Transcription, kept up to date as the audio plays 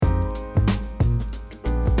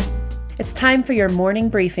It's time for your morning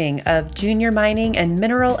briefing of junior mining and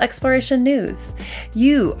mineral exploration news.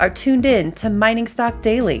 You are tuned in to Mining Stock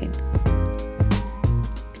Daily.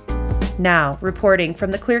 Now, reporting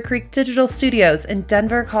from the Clear Creek Digital Studios in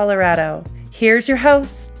Denver, Colorado, here's your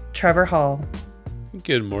host, Trevor Hall.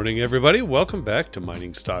 Good morning, everybody. Welcome back to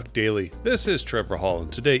Mining Stock Daily. This is Trevor Hall,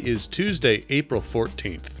 and today is Tuesday, April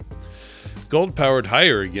 14th. Gold powered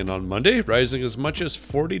higher again on Monday, rising as much as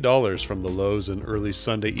 $40 from the lows in early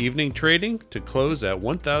Sunday evening trading to close at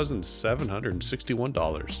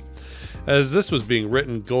 $1,761. As this was being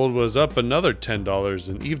written, gold was up another $10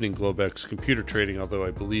 in evening Globex computer trading, although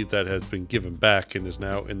I believe that has been given back and is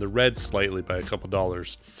now in the red slightly by a couple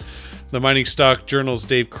dollars. The Mining Stock Journal's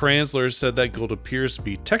Dave Kranzler said that gold appears to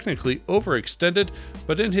be technically overextended,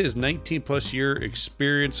 but in his 19-plus year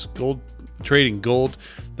experience trading gold,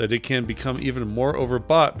 that it can become even more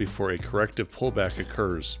overbought before a corrective pullback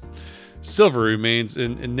occurs. Silver remains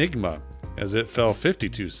an enigma, as it fell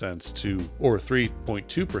 52 cents or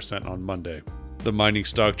 3.2% on Monday. The Mining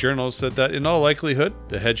Stock Journal said that in all likelihood,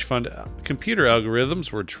 the hedge fund computer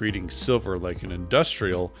algorithms were treating silver like an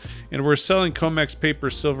industrial and were selling COMEX paper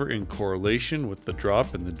silver in correlation with the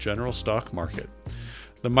drop in the general stock market.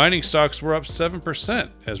 The mining stocks were up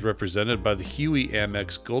 7%, as represented by the Huey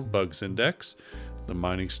Amex Gold Bugs Index. The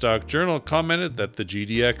Mining Stock Journal commented that the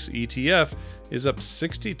GDX ETF is up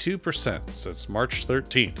 62% since March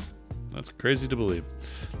 13th. That's crazy to believe.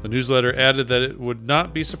 The newsletter added that it would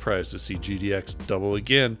not be surprised to see GDX double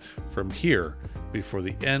again from here before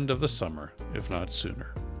the end of the summer, if not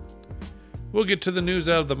sooner. We'll get to the news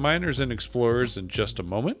out of the miners and explorers in just a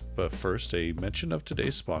moment, but first a mention of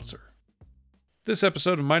today's sponsor. This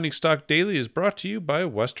episode of Mining Stock Daily is brought to you by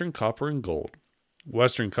Western Copper and Gold.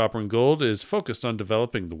 Western Copper and Gold is focused on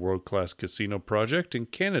developing the world-class casino project in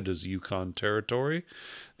Canada's Yukon Territory.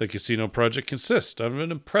 The casino project consists of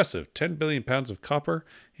an impressive 10 billion pounds of copper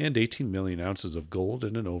and 18 million ounces of gold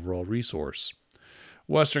in an overall resource.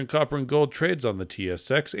 Western Copper and Gold trades on the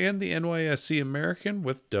TSX and the NYSE American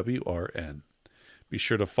with WRN. Be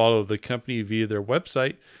sure to follow the company via their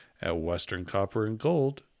website at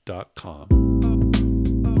westerncopperandgold.com.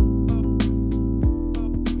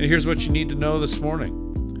 And here's what you need to know this morning.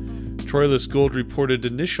 Troilus Gold reported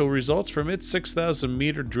initial results from its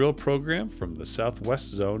 6,000-meter drill program from the southwest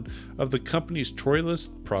zone of the company's Troilus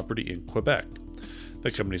property in Quebec. The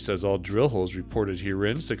company says all drill holes reported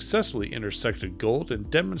herein successfully intersected gold and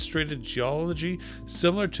demonstrated geology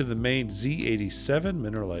similar to the main Z87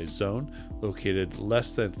 mineralized zone located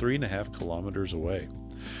less than 3.5 kilometers away.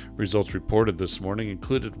 Results reported this morning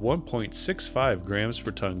included 1.65 grams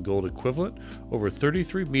per ton gold equivalent over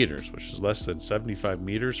 33 meters, which is less than 75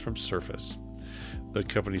 meters from surface. The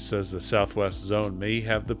company says the southwest zone may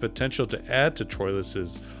have the potential to add to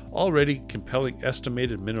Troilus's already compelling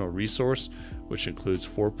estimated mineral resource, which includes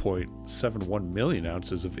 4.71 million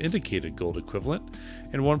ounces of indicated gold equivalent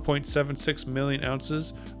and 1.76 million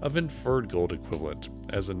ounces of inferred gold equivalent,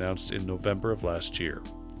 as announced in November of last year.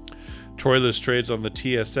 Troilus trades on the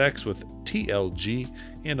TSX with TLG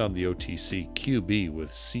and on the OTC QB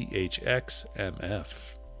with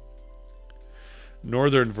CHXMF.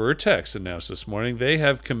 Northern Vertex announced this morning they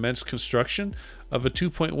have commenced construction of a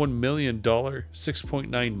 $2.1 million,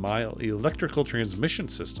 6.9-mile electrical transmission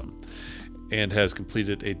system and has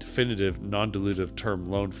completed a definitive non-dilutive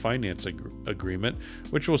term loan financing agreement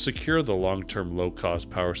which will secure the long-term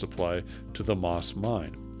low-cost power supply to the Moss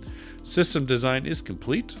Mine. System design is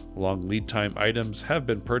complete, long lead time items have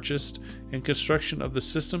been purchased, and construction of the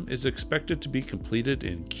system is expected to be completed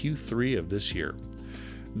in Q3 of this year.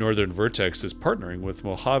 Northern Vertex is partnering with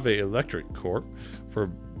Mojave Electric Corp. for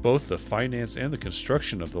both the finance and the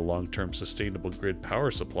construction of the long-term sustainable grid power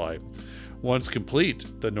supply. Once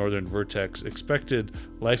complete, the Northern Vertex expected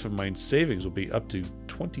life of mine savings will be up to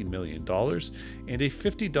 $20 million and a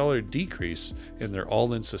 $50 decrease in their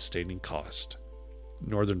all-in sustaining cost.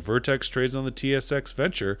 Northern Vertex trades on the TSX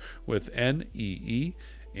Venture with NEE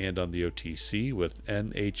and on the OTC with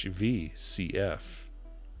NHVCF.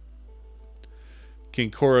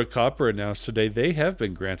 Kincora Copper announced today they have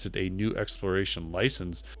been granted a new exploration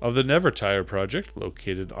license of the Nevertire project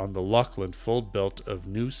located on the Lachlan Fold Belt of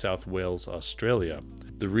New South Wales, Australia.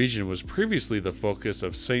 The region was previously the focus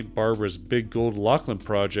of St. Barbara's Big Gold Lachlan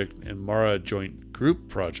project and Mara Joint Group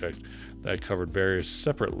project that covered various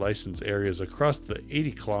separate license areas across the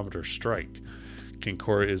 80-kilometer strike.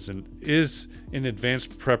 Kincora is in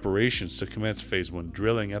advanced preparations to commence Phase 1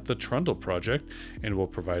 drilling at the Trundle project and will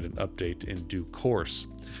provide an update in due course.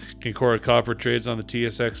 Kincora Copper trades on the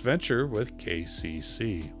TSX Venture with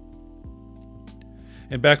KCC.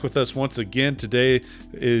 And back with us once again today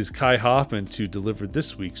is Kai Hoffman to deliver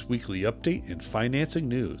this week's weekly update and financing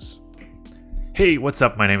news. Hey, what's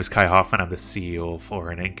up? My name is Kai Hoffman. I'm the CEO of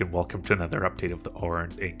Oren Inc. and welcome to another update of the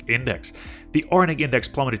Oren Inc. Index. The Oren Inc. Index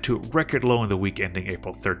plummeted to a record low in the week ending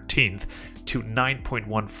April 13th to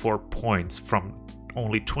 9.14 points from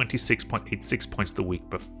only 26.86 points the week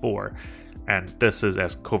before. And this is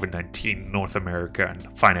as COVID-19, North America,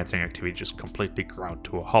 and financing activity just completely ground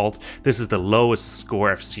to a halt. This is the lowest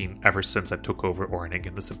score I've seen ever since I took over Oren Inc.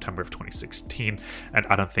 in the September of 2016, and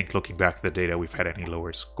I don't think looking back at the data we've had any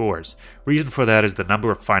lower scores. Reason for that is the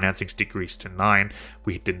number of financings decreased to 9.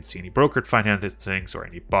 We didn't see any brokered financings or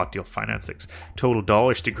any bought deal financings. Total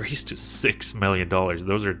dollars decreased to $6 million.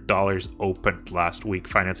 Those are dollars opened last week,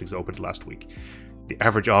 financings opened last week. The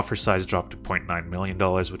average offer size dropped to $0.9 million,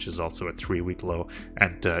 which is also a 3-week low.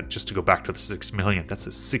 And just to go back to the $6 million, that's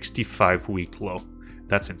a 65-week low.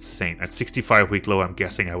 That's insane. At 65-week low, I'm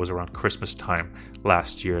guessing I was around Christmas time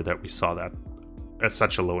last year that we saw that at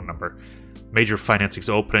such a low number. Major financings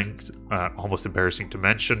opening, almost embarrassing to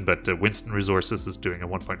mention, but Winston Resources is doing a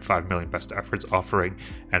 $1.5 million best efforts offering,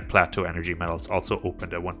 and Plateau Energy Metals also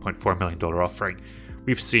opened a $1.4 million offering.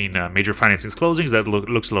 We've seen major financings closings that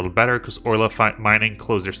looks a little better because Orla Mining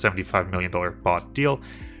closed their $75 million bought deal.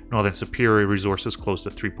 Northern Superior Resources closed a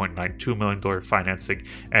 $3.92 million financing,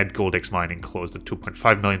 and Goldex Mining closed a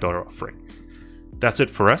 $2.5 million offering. That's it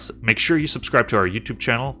for us. Make sure you subscribe to our YouTube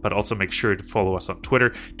channel, but also make sure to follow us on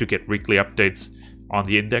Twitter to get weekly updates on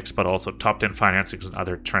the index, but also top 10 financings and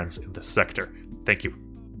other trends in the sector. Thank you.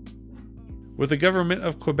 With the government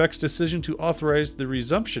of Quebec's decision to authorize the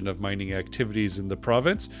resumption of mining activities in the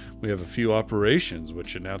province, we have a few operations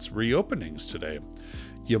which announced reopenings today.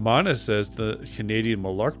 Yamana says the Canadian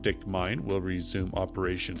Malartic mine will resume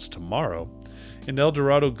operations tomorrow, and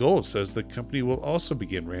Eldorado Gold says the company will also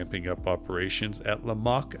begin ramping up operations at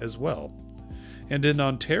Lamaque as well. And in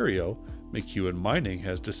Ontario, McEwen Mining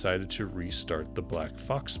has decided to restart the Black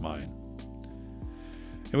Fox mine.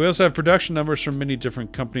 And we also have production numbers from many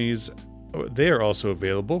different companies. They are also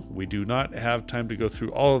available. We do not have time to go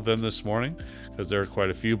through all of them this morning because there are quite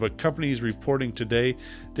a few, but companies reporting today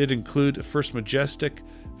did include First Majestic,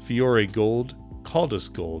 Fiore Gold, Caldas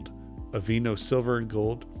Gold, Avino Silver and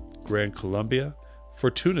Gold, Gran Colombia,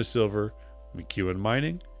 Fortuna Silver, McEwen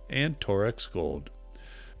Mining, and Torex Gold.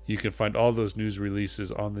 You can find all those news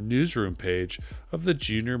releases on the newsroom page of the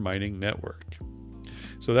Junior Mining Network.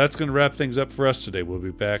 So that's going to wrap things up for us today. We'll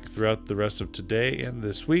be back throughout the rest of today and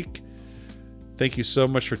this week. Thank you so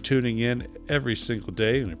much for tuning in every single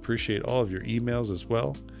day, and I appreciate all of your emails as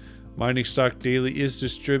well. Mining Stock Daily is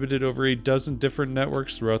distributed over a dozen different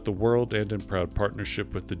networks throughout the world and in proud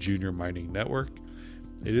partnership with the Junior Mining Network.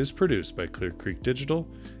 It is produced by Clear Creek Digital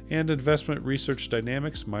and Investment Research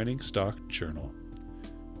Dynamics Mining Stock Journal.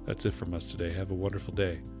 That's it from us today. Have a wonderful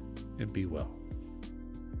day and be well.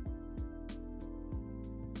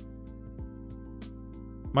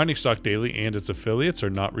 Mining Stock Daily and its affiliates are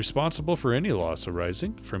not responsible for any loss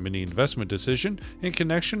arising from any investment decision in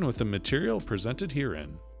connection with the material presented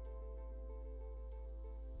herein.